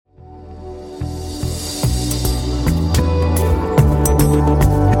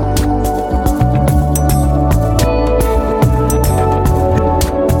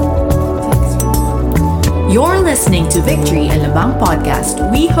to Victory Alabang Podcast.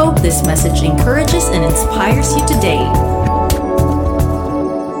 We hope this message encourages and inspires you today.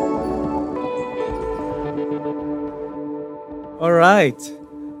 All right.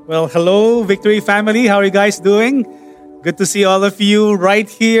 Well, hello, Victory family. How are you guys doing? Good to see all of you right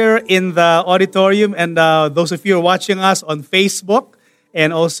here in the auditorium, and those of you who are watching us on Facebook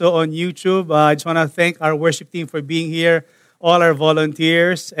and also on YouTube. I just want to thank our worship team for being here, all our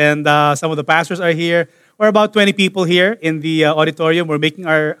volunteers, and some of the pastors are here. We're about 20 people here in the auditorium. We're making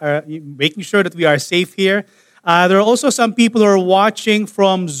making sure that we are safe here. There are also some people who are watching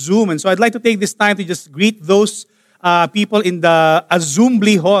from Zoom, and so I'd like to take this time to just greet those people in the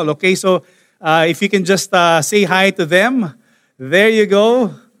Assembly Hall. Okay, so if you can just say hi to them. There you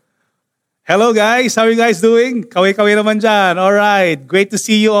go. Hello guys, how are you guys doing? Kaway-kaway naman dyan. All right, great to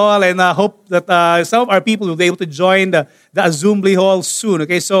see you all, and I hope that some of our people will be able to join the Assembly Hall soon.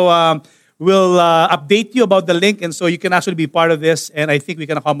 Okay, so we'll update you about the link, and so you can actually be part of this, and I think we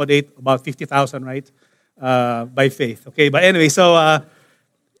can accommodate about 50,000, right? By faith. Okay, but anyway, so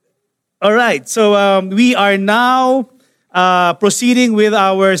all right, so we are now proceeding with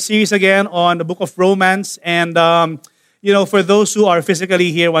our series again on the book of Romans, and for those who are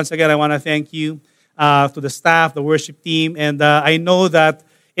physically here, once again, I want to thank you to the staff, the worship team, and I know that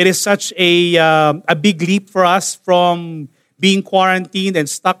it is such a big leap for us from being quarantined and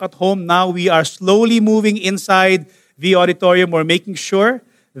stuck at home. Now we are slowly moving inside the auditorium. We're making sure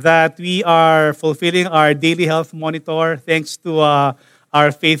that we are fulfilling our daily health monitor, thanks to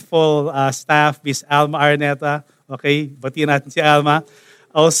our faithful staff, Miss Alma Araneta. Okay, batiin natin si Alma.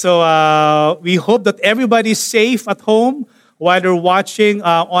 Also, we hope that everybody's safe at home while they're watching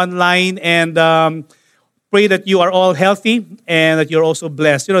online, and pray that you are all healthy and that you're also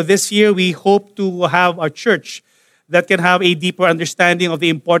blessed. This year we hope to have a church that can have a deeper understanding of the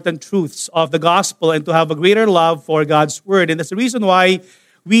important truths of the gospel and to have a greater love for God's word. And that's the reason why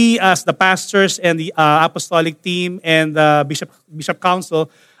we, as the pastors and the apostolic team and the Bishop Council,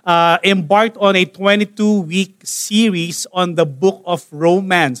 embarked on a 22-week series on the book of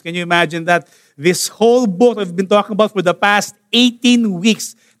Romans. Can you imagine that? This whole book I've been talking about for the past 18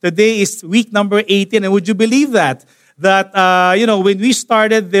 weeks. Today is week number 18. And would you believe that? That, when we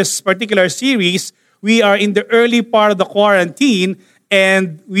started this particular series, we are in the early part of the quarantine,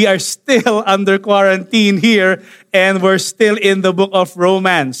 and we are still under quarantine here, and we're still in the book of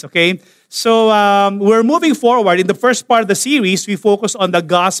Romans, okay? So we're moving forward. In the first part of the series, we focus on the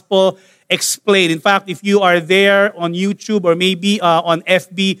gospel explained. In fact, if you are there on YouTube or maybe on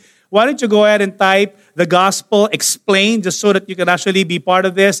FB, why don't you go ahead and type the gospel explained, just so that you can actually be part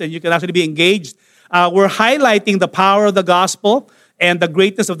of this and you can actually be engaged. We're highlighting the power of the gospel and the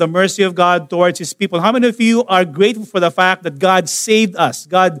greatness of the mercy of God towards His people. How many of you are grateful for the fact that God saved us?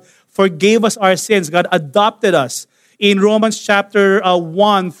 God forgave us our sins. God adopted us. In Romans chapter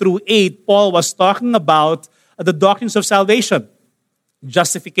 1 through 8, Paul was talking about the doctrines of salvation.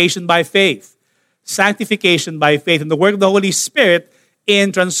 Justification by faith. Sanctification by faith. And the work of the Holy Spirit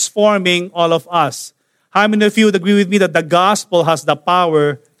in transforming all of us. How many of you would agree with me that the gospel has the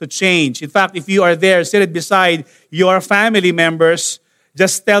power to change? In fact, if you are there, seated beside your family members,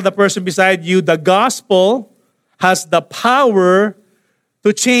 just tell the person beside you, the gospel has the power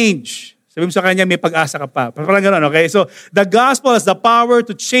to change. Sabi mo sa kanya, may pag-asa ka pa. Parang ganun, okay? So, the gospel has the power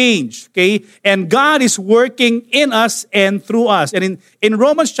to change, okay? And God is working in us and through us. And in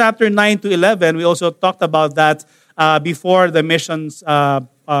Romans chapter 9 to 11, we also talked about that before the missions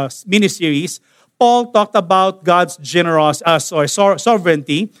mini-series. Paul talked about God's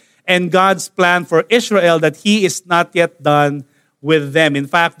sovereignty and God's plan for Israel, that He is not yet done with them. In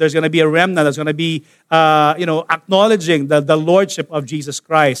fact, there's going to be a remnant that's going to be, acknowledging the lordship of Jesus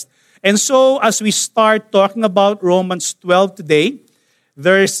Christ. And so, as we start talking about Romans 12 today,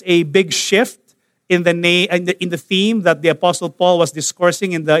 there's a big shift in the theme that the Apostle Paul was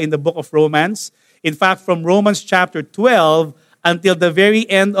discoursing in the book of Romans. In fact, from Romans chapter 12 until the very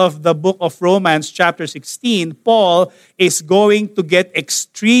end of the book of Romans, chapter 16, Paul is going to get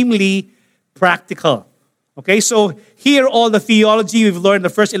extremely practical. Okay, so here all the theology we've learned in the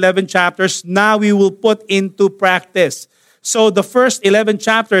first 11 chapters, now we will put into practice. So the first 11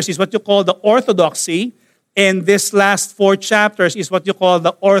 chapters is what you call the orthodoxy, and this last 4 chapters is what you call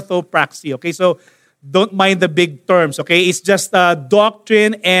the orthopraxy. Okay, so don't mind the big terms, okay? It's just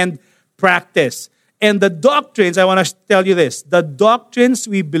doctrine and practice. And the doctrines, I want to tell you this, the doctrines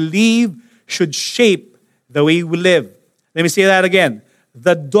we believe should shape the way we live. Let me say that again.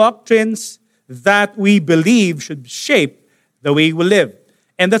 The doctrines that we believe should shape the way we live.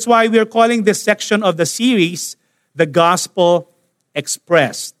 And that's why we're calling this section of the series, The Gospel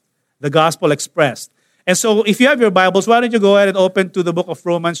Expressed. The Gospel Expressed. And so if you have your Bibles, why don't you go ahead and open to the book of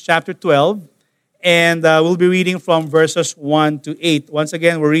Romans chapter 12. And we'll be reading from verses 1 to 8. Once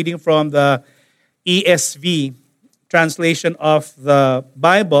again, we're reading from the ESV translation of the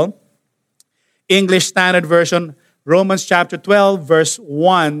Bible. English Standard Version, Romans chapter 12, verse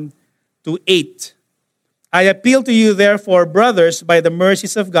 1 to 8. I appeal to you, therefore, brothers, by the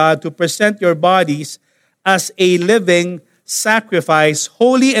mercies of God, to present your bodies as a living sacrifice,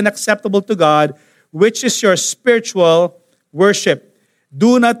 holy and acceptable to God, which is your spiritual worship.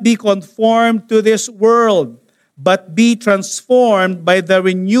 Do not be conformed to this world, but be transformed by the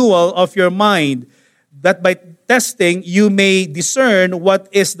renewal of your mind, that by testing you may discern what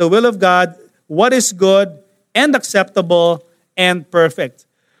is the will of God, what is good and acceptable and perfect.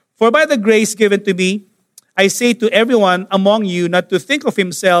 For by the grace given to me, I say to everyone among you not to think of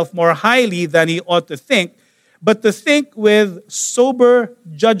himself more highly than he ought to think, but to think with sober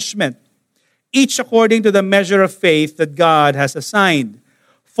judgment, each according to the measure of faith that God has assigned.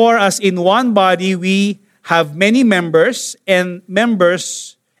 For as in one body we have many members, and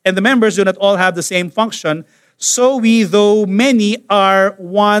the members do not all have the same function, so we, though many, are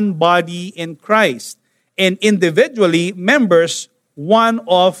one body in Christ, and individually members one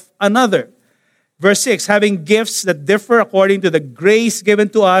of another. Verse 6, having gifts that differ according to the grace given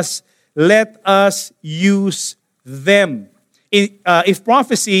to us, let us use them. If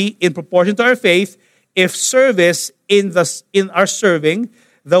prophecy, in proportion to our faith; if service, in our serving;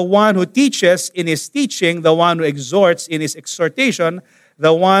 the one who teaches, in his teaching; the one who exhorts, in his exhortation;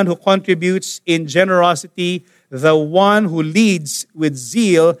 the one who contributes, in generosity; the one who leads, with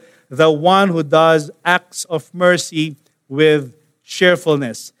zeal; the one who does acts of mercy, with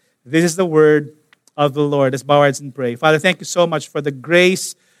cheerfulness. This is the word of the Lord. Let's bow our heads and pray. Father, thank you so much for the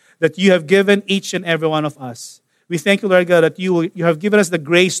grace that you have given each and every one of us. We thank you, Lord God, that you have given us the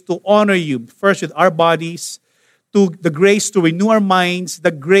grace to honor you, first with our bodies, to the grace to renew our minds,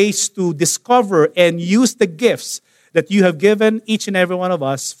 the grace to discover and use the gifts that you have given each and every one of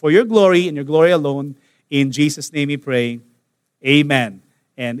us for your glory and your glory alone. In Jesus' name we pray. Amen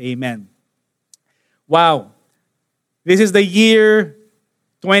and amen. Wow. This is the year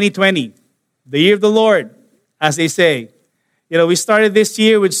 2020, the year of the Lord, as they say. We started this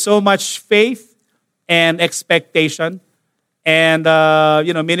year with so much faith and expectation. And,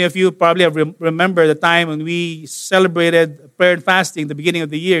 many of you probably have remember the time when we celebrated prayer and fasting, the beginning of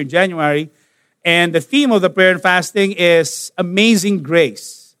the year in January. And the theme of the prayer and fasting is amazing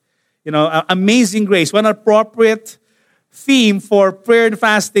grace. Amazing grace. What an appropriate theme for prayer and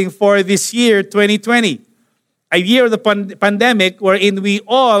fasting for this year, 2020. A year of the pandemic wherein we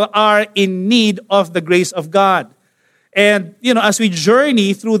all are in need of the grace of God. And, as we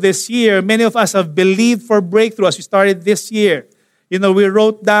journey through this year, many of us have believed for breakthrough as we started this year. We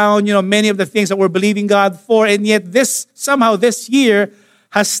wrote down, many of the things that we're believing God for, and yet this year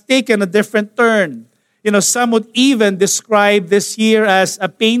has taken a different turn. Some would even describe this year as a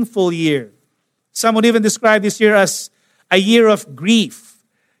painful year. Some would even describe this year as a year of grief.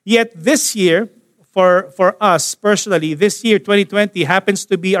 Yet this year, for us personally, this year, 2020, happens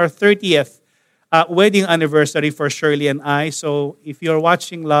to be our 30th wedding anniversary for Shirley and I. So if you're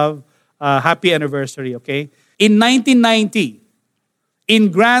watching, love, happy anniversary, okay? In 1990,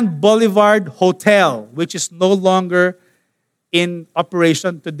 in Grand Boulevard Hotel, which is no longer in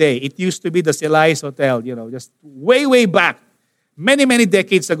operation today. It used to be the Celais Hotel, just way, way back, many, many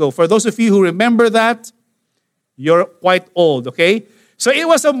decades ago. For those of you who remember that, you're quite old, okay? So it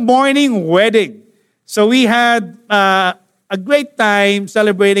was a morning wedding. So we had a great time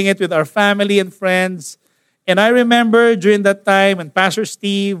celebrating it with our family and friends. And I remember during that time when Pastor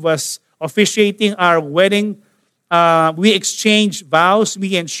Steve was officiating our wedding, we exchanged vows,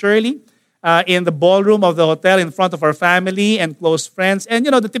 me and Shirley, in the ballroom of the hotel in front of our family and close friends. And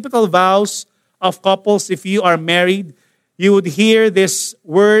the typical vows of couples, if you are married, you would hear these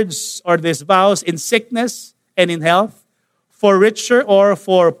words or these vows in sickness and in health, for richer or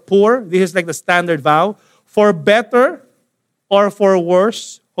for poor. This is like the standard vow. For better or for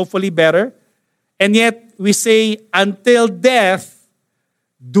worse, hopefully better. And yet we say, until death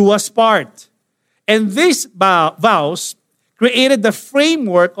do us part. And these vows created the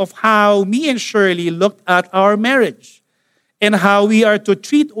framework of how me and Shirley looked at our marriage and how we are to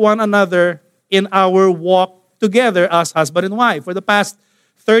treat one another in our walk together as husband and wife. For the past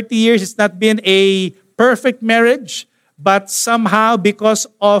 30 years, it's not been a perfect marriage, but somehow because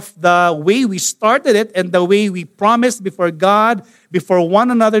of the way we started it and the way we promised before God, before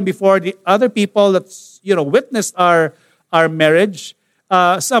one another, and before the other people that witnessed our marriage,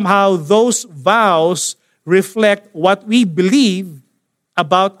 somehow those vows reflect what we believe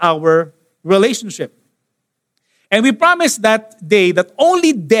about our relationship. And we promised that day that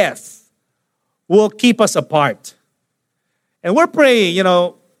only death will keep us apart. And we're praying,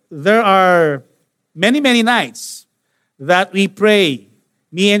 there are many, many nights that we pray,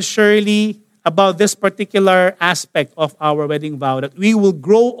 me and Shirley, about this particular aspect of our wedding vow, that we will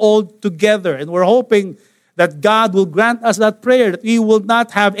grow old together. And we're hoping that God will grant us that prayer, that we will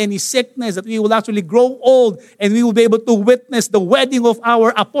not have any sickness, that we will actually grow old, and we will be able to witness the wedding of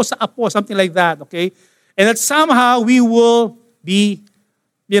our apo sa apo, something like that, okay? And that somehow we will be,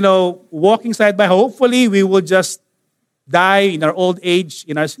 walking side by, hopefully we will just die in our old age,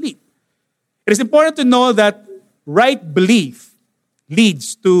 in our sleep. It is important to know that right belief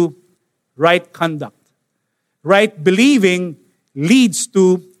leads to right conduct. Right believing leads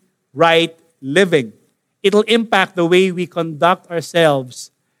to right living. It'll impact the way we conduct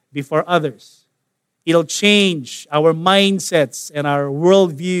ourselves before others. It'll change our mindsets and our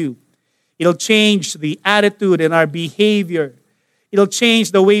worldview. It'll change the attitude and our behavior. It'll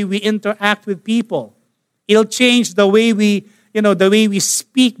change the way we interact with people. It'll change the way we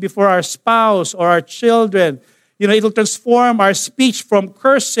speak before our spouse or our children. It'll transform our speech from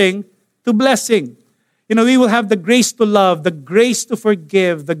cursing to blessing. We will have the grace to love, the grace to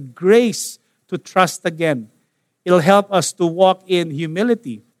forgive, the grace to trust again. It'll help us to walk in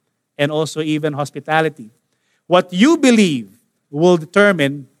humility and also even hospitality. What you believe will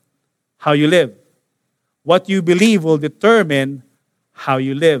determine how you live. What you believe will determine how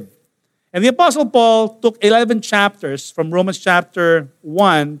you live. And the Apostle Paul took 11 chapters from Romans chapter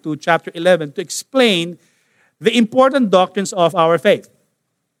 1 to chapter 11 to explain the important doctrines of our faith.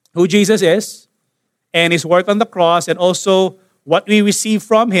 Who Jesus is, and His work on the cross, and also what we receive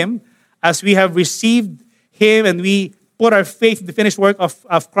from Him as we have received Him and we put our faith in the finished work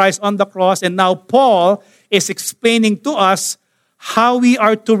of Christ on the cross. And now Paul is explaining to us how we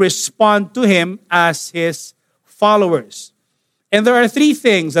are to respond to Him as His followers. And there are three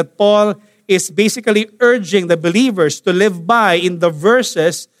things that Paul is basically urging the believers to live by in the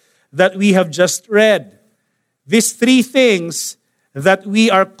verses that we have just read. These three things that we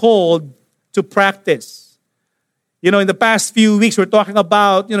are called to practice. In the past few weeks, we're talking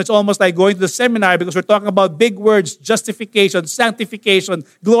about, it's almost like going to the seminar because we're talking about big words: justification, sanctification,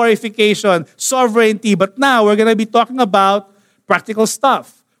 glorification, sovereignty. But now we're going to be talking about practical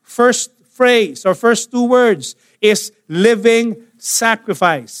stuff. First phrase or first two words is living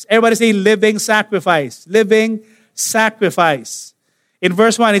sacrifice. Everybody say living sacrifice. Living sacrifice. In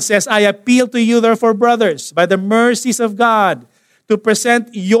verse 1, it says, I appeal to you, therefore, brothers, by the mercies of God, to present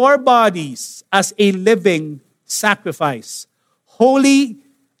your bodies as a living sacrifice, holy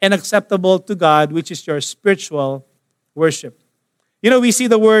and acceptable to God, which is your spiritual worship. We see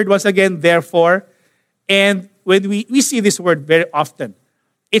the word once again, therefore, and when we see this word very often,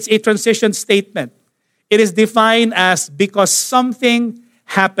 it's a transition statement. It is defined as because something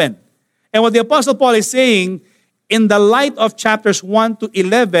happened. And what the Apostle Paul is saying, in the light of chapters 1 to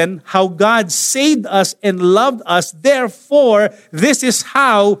 11, how God saved us and loved us, therefore, this is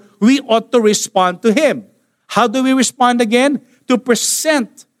how we ought to respond to Him. How do we respond again? To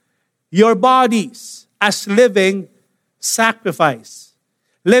present your bodies as living sacrifice.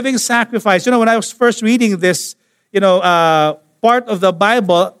 Living sacrifice. When I was first reading this, part of the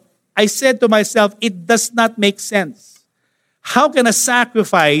Bible, I said to myself, it does not make sense. How can a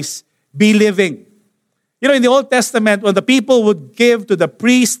sacrifice be living? In the Old Testament, when the people would give to the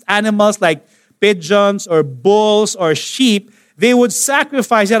priest animals like pigeons or bulls or sheep, they would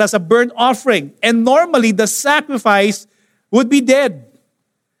sacrifice it as a burnt offering. And normally, the sacrifice would be dead.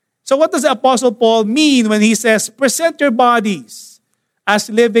 So what does the Apostle Paul mean when he says, present your bodies as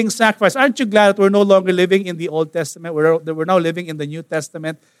living sacrifice? Aren't you glad that we're no longer living in the Old Testament? We're now living in the New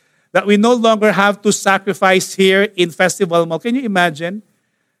Testament. That we no longer have to sacrifice here in Festival Mall. Can you imagine?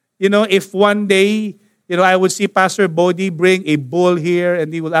 If one day, I would see Pastor Bodhi bring a bull here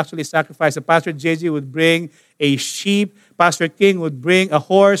and he will actually sacrifice. And Pastor JJ would bring a sheep. Pastor King would bring a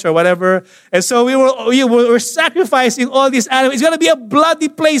horse or whatever. And so we were sacrificing all these animals. It's going to be a bloody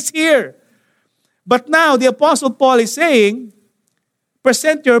place here. But now the Apostle Paul is saying,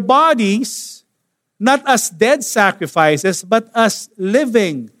 present your bodies not as dead sacrifices, but as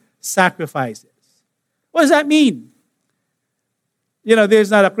living sacrifices. What does that mean? There's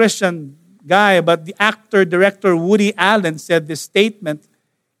not a Christian guy, but the actor, director Woody Allen said this statement,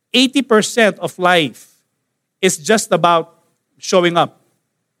 80% of life is just about showing up.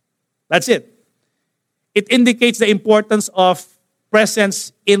 That's it. It indicates the importance of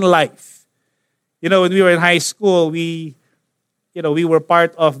presence in life. When we were in high school, we were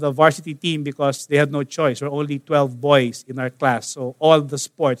part of the varsity team because they had no choice. There were only 12 boys in our class, so all the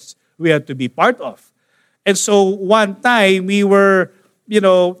sports we had to be part of. And so one time we were,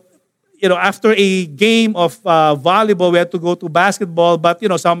 after a game of volleyball, we had to go to basketball, but,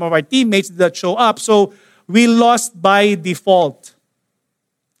 some of our teammates did not show up. So we lost by default.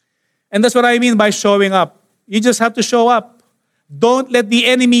 And that's what I mean by showing up. You just have to show up. Don't let the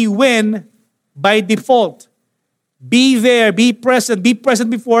enemy win by default. Be there, be present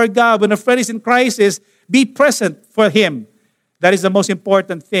before God. When a friend is in crisis, be present for him. That is the most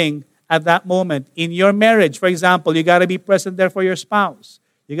important thing at that moment. In your marriage, for example, you got to be present there for your spouse.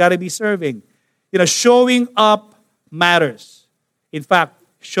 You got to be serving. Showing up matters. In fact,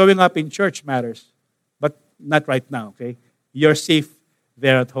 showing up in church matters. But not right now, okay? You're safe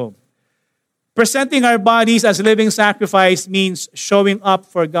there at home. Presenting our bodies as living sacrifice means showing up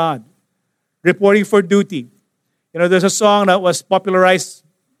for God. Reporting for duty. There's a song that was popularized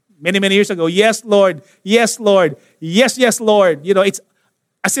many, many years ago. Yes, Lord. Yes, Lord. Yes, yes, Lord. It's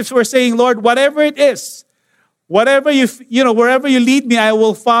as if we're saying, Lord, whatever it is, wherever you lead me, I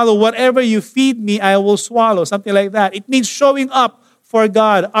will follow. Whatever you feed me, I will swallow. Something like that. It means showing up for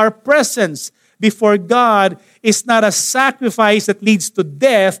God. Our presence before God is not a sacrifice that leads to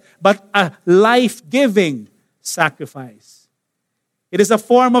death, but a life-giving sacrifice. It is a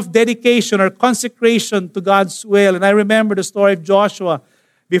form of dedication or consecration to God's will. And I remember the story of Joshua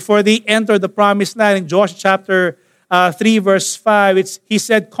before they entered the promised land in Joshua chapter 3, verse 5. He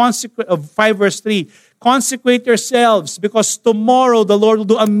said, 5 verse 3, consecrate yourselves because tomorrow the Lord will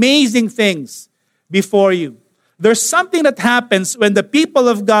do amazing things before you. There's something that happens when the people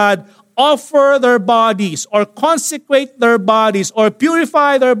of God offer their bodies or consecrate their bodies or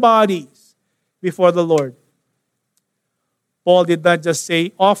purify their bodies before the Lord. Paul did not just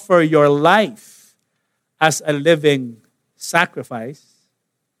say, offer your life as a living sacrifice,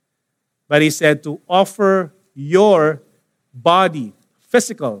 but he said to offer your body,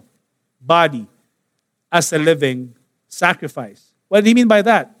 physical body, as a living sacrifice. What do you mean by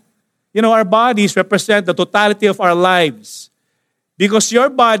that? Our bodies represent the totality of our lives because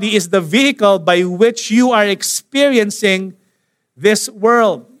your body is the vehicle by which you are experiencing this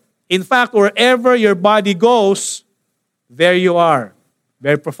world. In fact, wherever your body goes, there you are.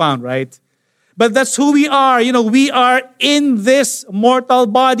 Very profound, right? But that's who we are. We are in this mortal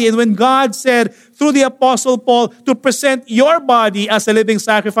body. And when God said through the Apostle Paul to present your body as a living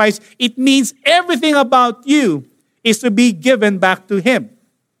sacrifice, it means everything about you is to be given back to Him.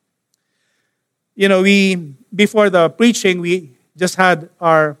 Before the preaching, we just had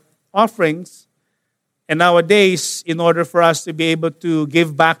our offerings. And nowadays, in order for us to be able to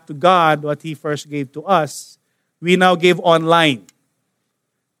give back to God what He first gave to us, we now give online.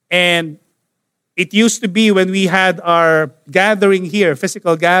 And it used to be when we had our gathering here,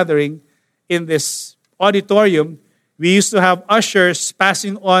 physical gathering in this auditorium, we used to have ushers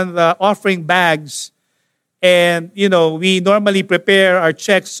passing on the offering bags. And, we normally prepare our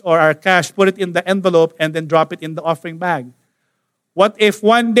checks or our cash, put it in the envelope, and then drop it in the offering bag. What if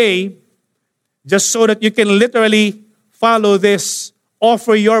one day, just so that you can literally follow this,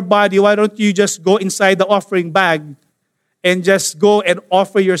 offer your body, why don't you just go inside the offering bag and just go and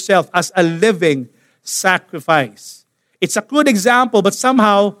offer yourself as a living sacrifice? It's a crude example, but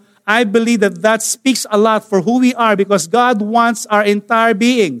somehow I believe that speaks a lot for who we are because God wants our entire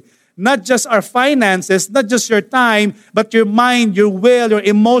being. Not just our finances, not just your time, but your mind, your will, your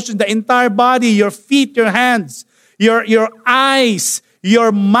emotion, the entire body, your feet, your hands, your eyes,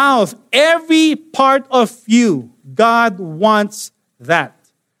 your mouth, every part of you. God wants that.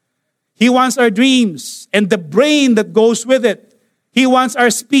 He wants our dreams and the brain that goes with it. He wants our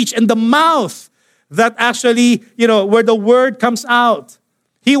speech and the mouth that actually, where the word comes out.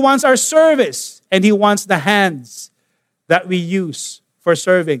 He wants our service and He wants the hands that we use for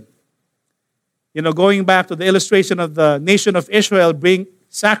serving. Going back to the illustration of the nation of Israel bring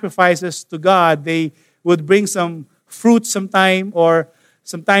sacrifices to God, they would bring some fruit sometime or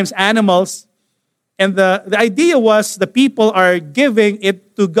sometimes animals. And the idea was the people are giving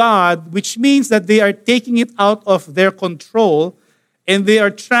it to God, which means that they are taking it out of their control and they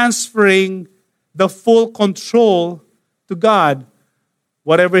are transferring the full control to God,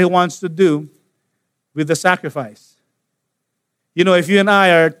 whatever He wants to do with the sacrifice. If you and I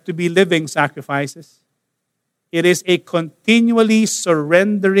are to be living sacrifices, it is a continually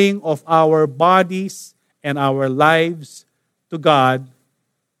surrendering of our bodies and our lives to God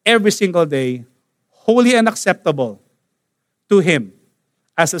every single day, holy and acceptable to Him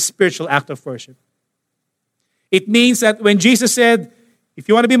as a spiritual act of worship. It means that when Jesus said, if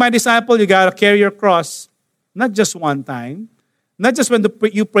you want to be my disciple, you got to carry your cross, not just one time, not just when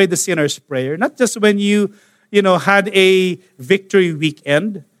you prayed the sinner's prayer, not just when you had a victory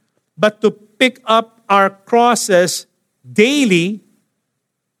weekend, but to pick up our crosses daily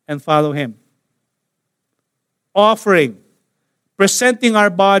and follow Him. Offering, presenting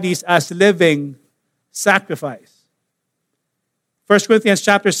our bodies as living sacrifice. 1 Corinthians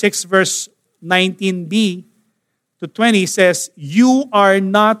chapter 6, verse 19b to 20 says, "You are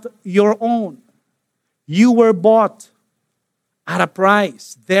not your own. You were bought at a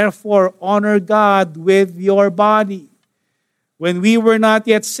price. Therefore, honor God with your body." When we were not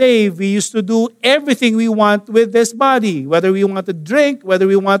yet saved, we used to do everything we want with this body. Whether we want to drink, whether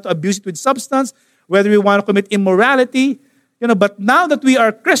we want to abuse it with substance, whether we want to commit immorality. But now that we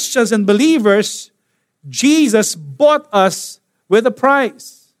are Christians and believers, Jesus bought us with a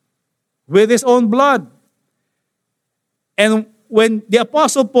price, with His own blood. And when the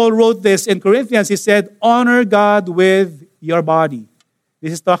Apostle Paul wrote this in Corinthians, he said, honor God with your body.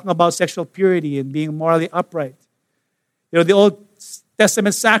 This is talking about sexual purity and being morally upright. The Old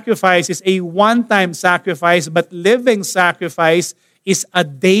Testament sacrifice is a one-time sacrifice, but living sacrifice is a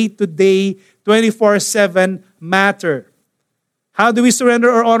day-to-day, 24/7 matter. How do we surrender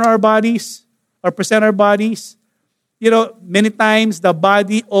or honor our bodies or present our bodies? Many times the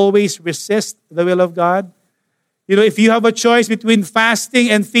body always resists the will of God. If you have a choice between fasting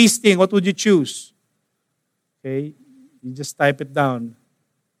and feasting, what would you choose? Okay, you just type it down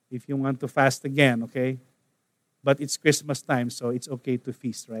if you want to fast again, okay? But it's Christmas time, so it's okay to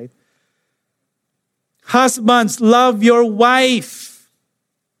feast, right? Husbands, love your wife.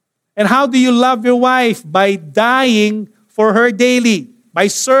 And how do you love your wife? By dying for her daily, by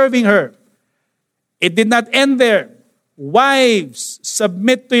serving her. It did not end there. Wives,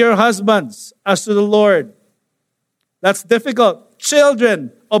 submit to your husbands as to the Lord. That's difficult.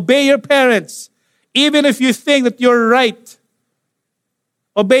 Children, obey your parents. Even if you think that you're right,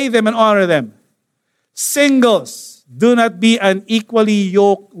 obey them and honor them. Singles, do not be unequally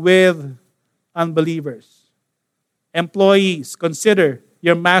yoked with unbelievers. Employees, consider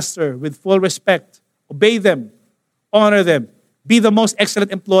your master with full respect. Obey them, honor them. Be the most excellent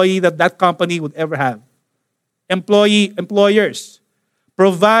employee that company would ever have. Employers,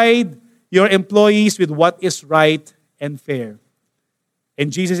 provide your employees with what is right and fair.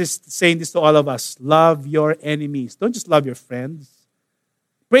 And Jesus is saying this to all of us. Love your enemies. Don't just love your friends.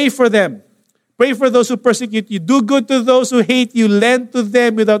 Pray for them. Pray for those who persecute you. Do good to those who hate you. Lend to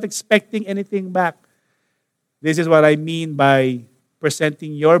them without expecting anything back. This is what I mean by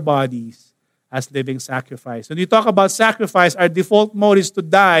presenting your bodies as living sacrifice. When you talk about sacrifice, our default mode is to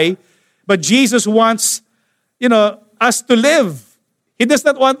die, but Jesus wants, us to live. He does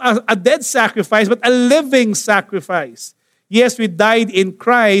not want a dead sacrifice, but a living sacrifice. Yes, we died in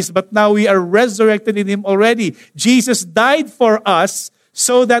Christ, but now we are resurrected in Him already. Jesus died for us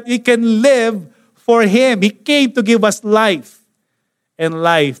so that we can live for Him. He came to give us life, and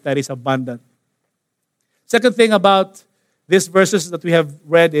life that is abundant. Second thing about these verses that we have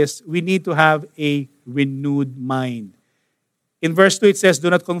read is we need to have a renewed mind. In verse 2 it says, do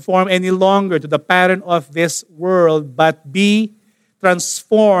not conform any longer to the pattern of this world, but be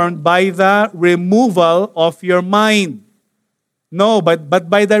transformed by the removal of your mind. No, but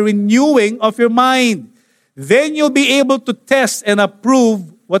by the renewing of your mind. Then you'll be able to test and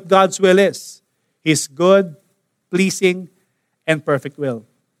approve what God's will is. His good, pleasing, and perfect will.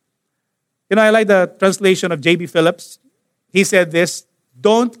 I like the translation of J.B. Phillips. He said this,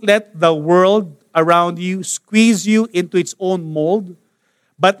 don't let the world around you squeeze you into its own mold,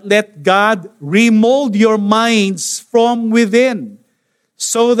 but let God remold your minds from within,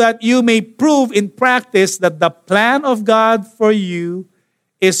 so that you may prove in practice that the plan of God for you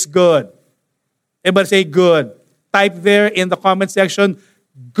is good. Everybody say good. Type there in the comment section,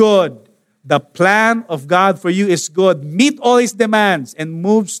 good. The plan of God for you is good. Meet all His demands and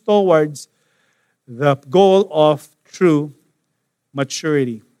moves towards the goal of true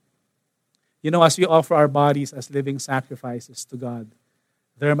maturity. As we offer our bodies as living sacrifices to God,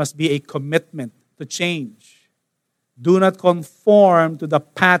 there must be a commitment to change. Do not conform to the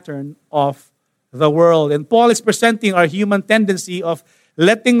pattern of the world. And Paul is presenting our human tendency of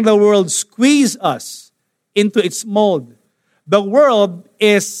letting the world squeeze us into its mold. The world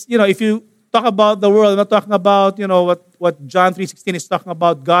is, if you talk about the world, I'm not talking about, what John 3:16 is talking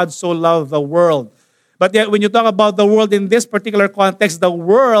about, God so loved the world. But yet, when you talk about the world in this particular context, the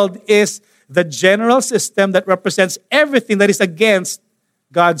world is the general system that represents everything that is against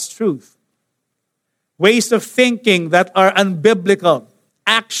God's truth. Ways of thinking that are unbiblical,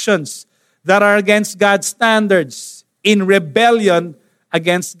 actions that are against God's standards, in rebellion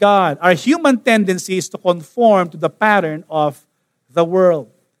against God. Our human tendency is to conform to the pattern of the world.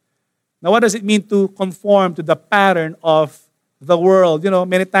 Now, what does it mean to conform to the pattern of the world.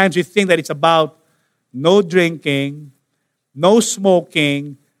 Many times we think that it's about no drinking, no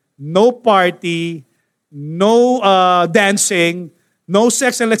smoking, no party, no dancing, no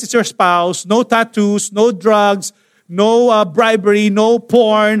sex unless it's your spouse, no tattoos, no drugs, no bribery, no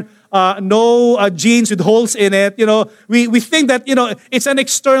porn, no jeans with holes in it. We think that, it's an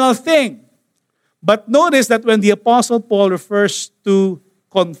external thing. But notice that when the Apostle Paul refers to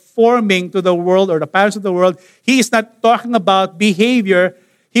conforming to the world or the patterns of the world, he is not talking about behavior.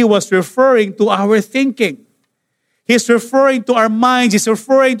 He was referring to our thinking. He's referring to our minds. He's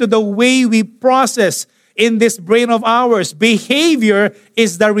referring to the way we process in this brain of ours. Behavior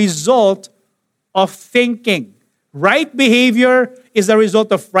is the result of thinking. Right behavior is the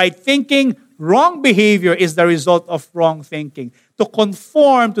result of right thinking. Wrong behavior is the result of wrong thinking. To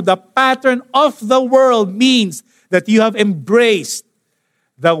conform to the pattern of the world means that you have embraced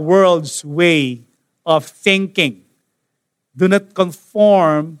the world's way of thinking. Do not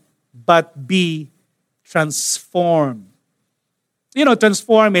conform, but be transformed.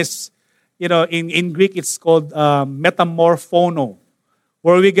 Transform is, in Greek it's called metamorphono,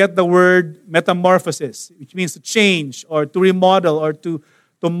 where we get the word metamorphosis, which means to change or to remodel or to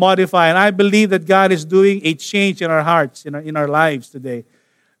modify. And I believe that God is doing a change in our hearts, in our lives today.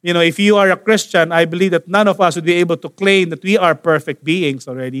 If you are a Christian, I believe that none of us would be able to claim that we are perfect beings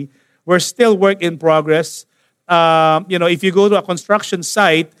already. We're still work in progress. If you go to a construction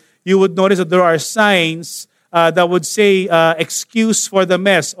site, you would notice that there are signs that would say excuse for the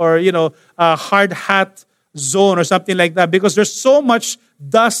mess or, a hard hat zone or something like that, because there's so much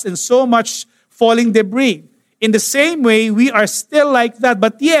dust and so much falling debris. In the same way, we are still like that,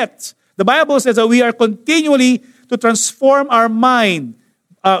 but yet, the Bible says that we are continually to transform our mind,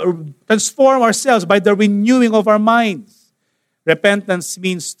 transform ourselves by the renewing of our minds. Repentance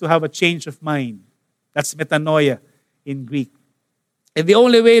means to have a change of mind. That's metanoia in Greek. And the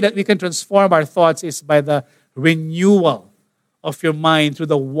only way that we can transform our thoughts is by the renewal of your mind through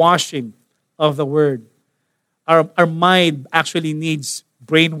the washing of the Word. Our mind actually needs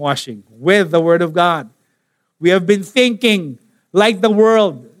brainwashing with the Word of God. We have been thinking like the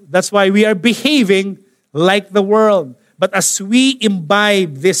world. That's why we are behaving like the world. But as we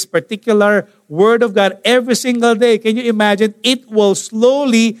imbibe this particular Word of God every single day, can you imagine? It will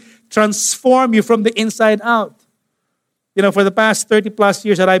slowly transform you from the inside out. For the past 30 plus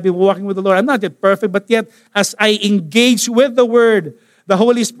years that I've been walking with the Lord, I'm not yet perfect, but yet as I engage with the Word, the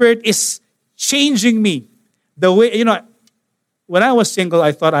Holy Spirit is changing me. The way, when I was single,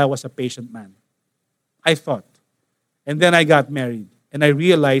 I thought I was a patient man. I thought. And then I got married, and I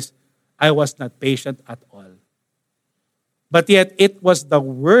realized I was not patient at all. But yet, it was the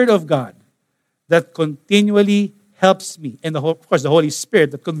Word of God that continually helps me, and of course, the Holy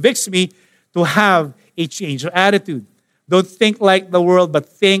Spirit that convicts me to have a change of attitude. Don't think like the world, but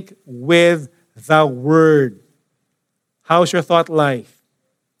think with the Word. How's your thought life?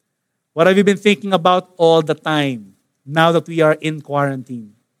 What have you been thinking about all the time now that we are in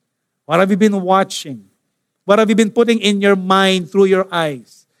quarantine? What have you been watching? What have you been putting in your mind through your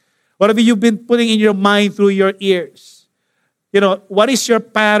eyes? What have you been putting in your mind through your ears? What is your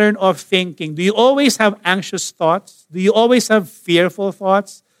pattern of thinking? Do you always have anxious thoughts? Do you always have fearful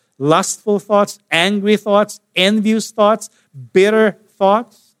thoughts, lustful thoughts, angry thoughts, envious thoughts, bitter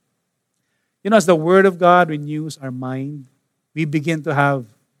thoughts? As the Word of God renews our mind, we begin to have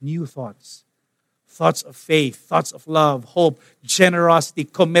new thoughts. Thoughts of faith, thoughts of love, hope, generosity,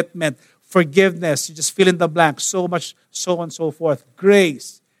 commitment, forgiveness. You just fill in the blank. So much, so on and so forth.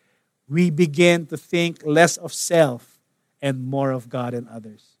 Grace. We begin to think less of self and more of God and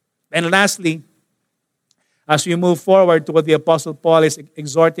others. And lastly, as we move forward to what the Apostle Paul is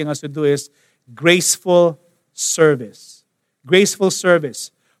exhorting us to do is graceful service. Graceful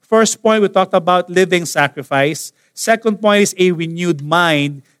service. First point, we talked about living sacrifice. Second point is a renewed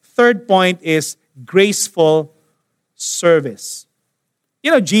mind. Third point is graceful service.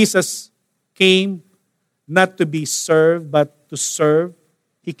 Jesus came not to be served, but to serve.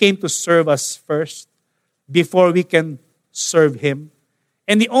 He came to serve us first before we can serve Him.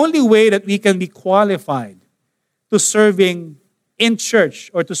 And the only way that we can be qualified to serving in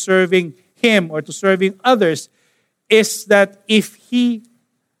church or to serving Him or to serving others is that if He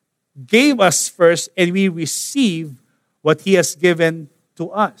gave us first and we receive what He has given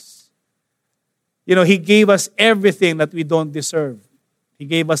to us. He gave us everything that we don't deserve. He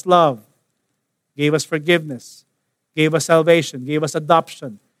gave us love, gave us forgiveness, gave us salvation, gave us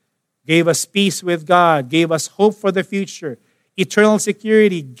adoption, gave us peace with God, gave us hope for the future, eternal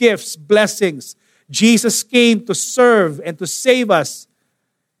security, gifts, blessings. Jesus came to serve and to save us.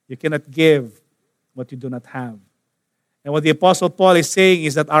 You cannot give what you do not have. And what the Apostle Paul is saying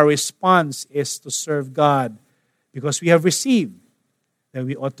is that our response is to serve God because we have received, then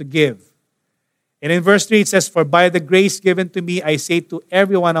we ought to give. And in verse 3 it says, "For by the grace given to me, I say to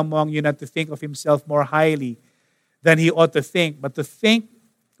everyone among you not to think of himself more highly than he ought to think, but to think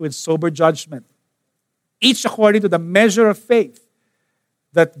with sober judgment, each according to the measure of faith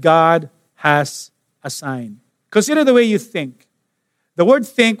that God has assigned." Consider the way you think. The word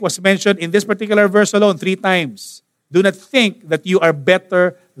think was mentioned in this particular verse alone 3 times. Do not think that you are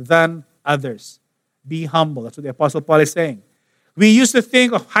better than others. Be humble. That's what the Apostle Paul is saying. We used to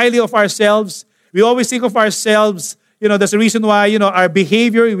think highly of ourselves. We always think of ourselves, that's the reason why, our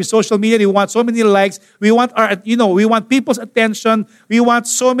behavior with social media, we want so many likes. We want we want people's attention. We want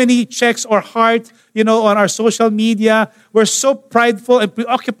so many checks or heart, on our social media. We're so prideful and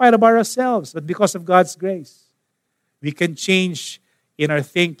preoccupied about ourselves. But because of God's grace, we can change in our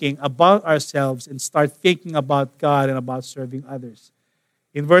thinking about ourselves and start thinking about God and about serving others.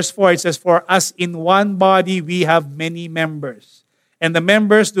 In verse 4, it says, "For us in one body we have many members, and the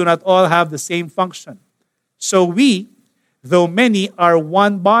members do not all have the same function. So we, though many, are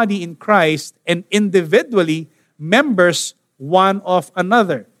one body in Christ and individually members one of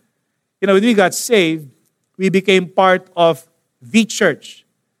another." When we got saved, we became part of the church,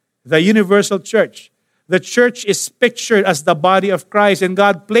 the universal church. The church is pictured as the body of Christ, and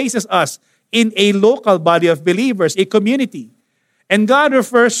God places us in a local body of believers, a community. And God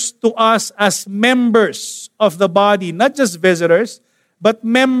refers to us as members of the body, not just visitors, but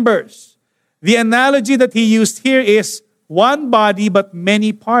members. The analogy that he used here is one body but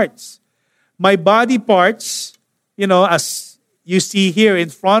many parts. My body parts, as you see here in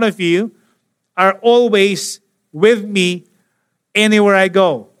front of you, are always with me anywhere I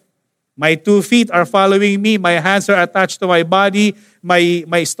go. My 2 feet are following me. My hands are attached to my body.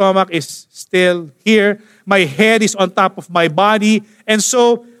 My stomach is still here. My head is on top of my body. And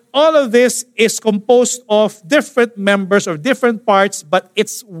so all of this is composed of different members or different parts, but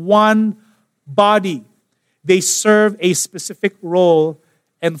it's one body. They serve a specific role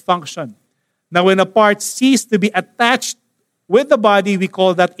and function. Now, when a part ceases to be attached with the body, we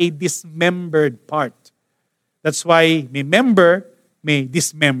call that a dismembered part. That's why may member, may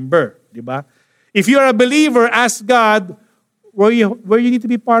dismember. Diba? If you are a believer, ask God where you need to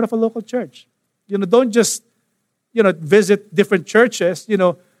be part of a local church. Don't just visit different churches.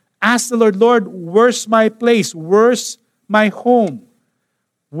 Ask the Lord, where's my place? Where's my home?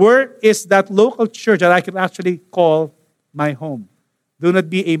 Where is that local church that I can actually call my home? Do not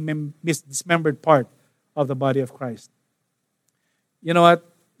be a dismembered part of the body of Christ. You know what?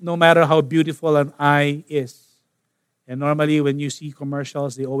 No matter how beautiful an eye is, and normally when you see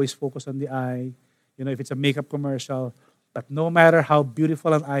commercials, they always focus on the eye. If it's a makeup commercial. But no matter how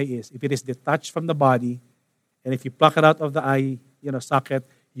beautiful an eye is, if it is detached from the body, and if you pluck it out of the eye, socket,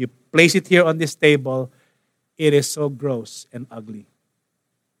 you place it here on this table, it is so gross and ugly.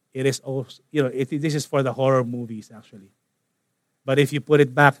 It is also, this is for the horror movies actually. But if you put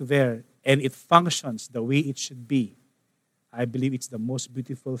it back there and it functions the way it should be, I believe it's the most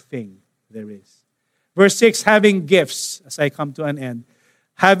beautiful thing there is. Verse 6, having gifts, as I come to an end,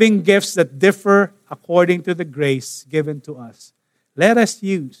 having gifts that differ according to the grace given to us. Let us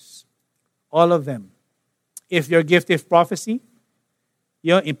use all of them. If your gift is prophecy,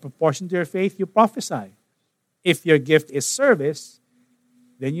 in proportion to your faith, you prophesy. If your gift is service,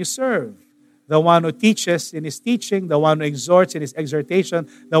 then you serve. The one who teaches in his teaching, the one who exhorts in his exhortation,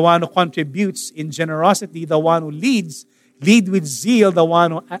 the one who contributes in generosity, the one who lead with zeal, the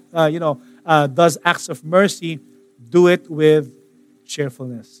one who does acts of mercy, do it with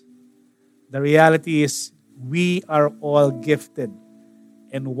cheerfulness. The reality is we are all gifted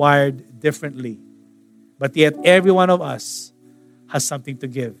and wired differently. But yet every one of us has something to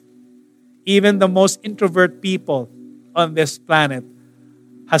give. Even the most introvert people on this planet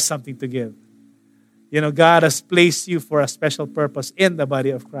has something to give. God has placed you for a special purpose in the body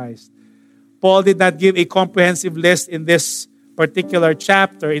of Christ. Paul did not give a comprehensive list in this particular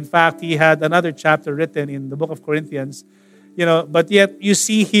chapter. In fact, he had another chapter written in the book of Corinthians. But yet you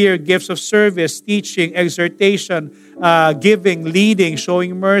see here gifts of service, teaching, exhortation, giving, leading,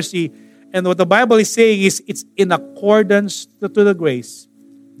 showing mercy. And what the Bible is saying is it's in accordance to the grace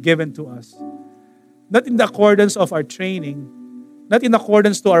given to us. Not in the accordance of our training, not in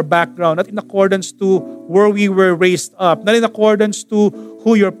accordance to our background, not in accordance to where we were raised up, not in accordance to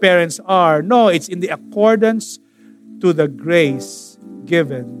who your parents are. No, it's in the accordance to the grace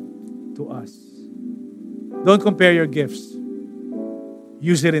given to us. Don't compare your gifts.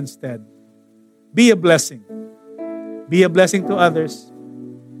 Use it instead. Be a blessing. Be a blessing to others.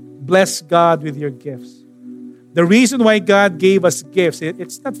 Bless God with your gifts. The reason why God gave us gifts,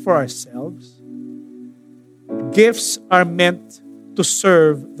 it's not for ourselves. Gifts are meant to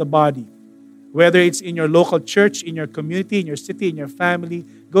serve the body. Whether it's in your local church, in your community, in your city, in your family,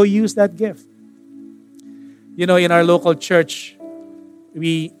 go use that gift. In our local church,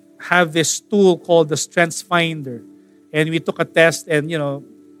 we have this tool called the Strengths Finder. And we took a test and,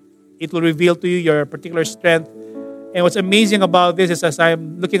 it will reveal to you your particular strength. And what's amazing about this is as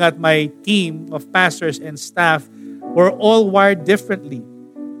I'm looking at my team of pastors and staff, we're all wired differently.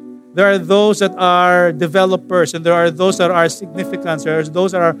 There are those that are developers, and there are those that are significant. There are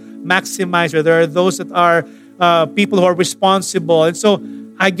those that are maximizers. There are those that are people who are responsible. And so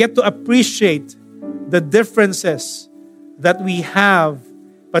I get to appreciate the differences that we have,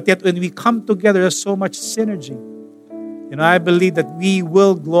 but yet when we come together, there's so much synergy. I believe that we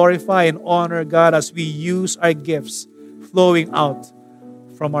will glorify and honor God as we use our gifts flowing out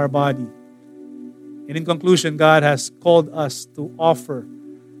from our body. And in conclusion, God has called us to offer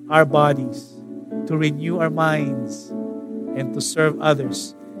our bodies, to renew our minds, and to serve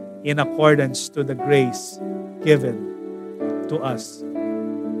others in accordance to the grace given to us.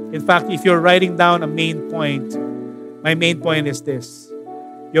 In fact, if you're writing down a main point, my main point is this: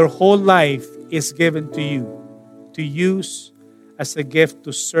 your whole life is given to you to use as a gift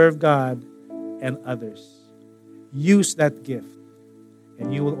to serve God and others. Use that gift,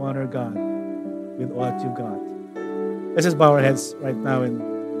 and you will honor God with all that you got. Let's just bow our heads right now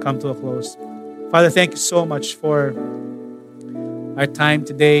and come to a close. Father, thank you so much for our time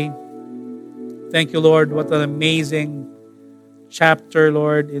today. Thank you, Lord. What an amazing chapter,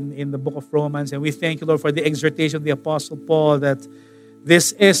 Lord, in the book of Romans. And we thank you, Lord, for the exhortation of the Apostle Paul that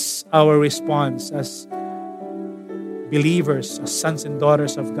this is our response as believers, as sons and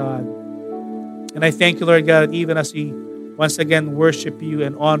daughters of God. And I thank you, Lord God, even as we once again worship you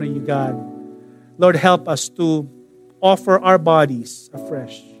and honor you, God. Lord, help us to offer our bodies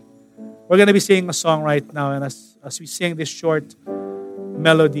afresh. We're going to be singing a song right now, and as we sing this short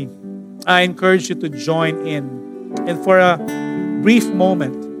melody, I encourage you to join in. And for a brief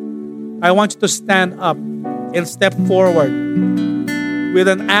moment, I want you to stand up and step forward with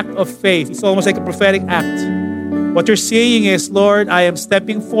an act of faith. It's almost like a prophetic act. What you're saying is, Lord, I am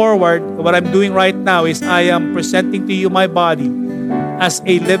stepping forward. What I'm doing right now is I am presenting to you my body as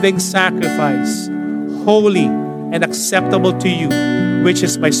a living sacrifice, holy and acceptable to you, which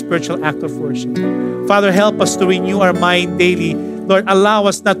is my spiritual act of worship. Father, help us to renew our mind daily. Lord, allow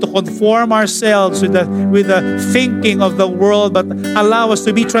us not to conform ourselves with the thinking of the world, but allow us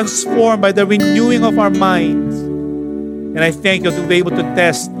to be transformed by the renewing of our minds. And I thank you to be able to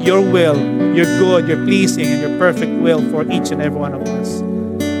test your will, your good, your pleasing, and your perfect will for each and every one of us.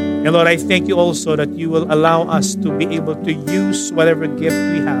 And Lord, I thank you also that you will allow us to be able to use whatever gift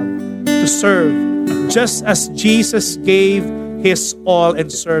we have to serve, just as Jesus gave his all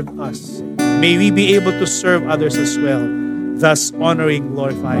and served us. May we be able to serve others as well, thus honoring,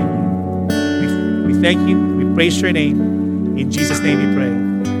 glorifying you. We thank you. We praise your name. In Jesus' name we pray.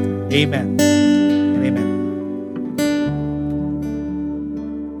 Amen and amen.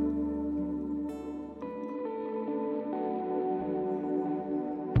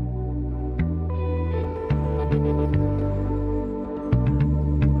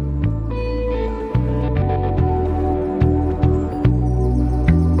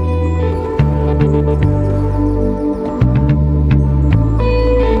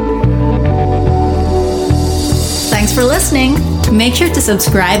 Thanks for listening. Make sure to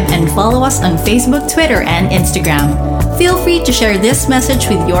subscribe and follow us on Facebook, Twitter, and Instagram. Feel free to share this message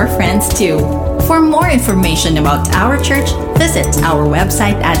with your friends too. For more information about our church, visit our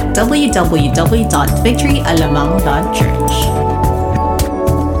website at www.victoryalamang.church.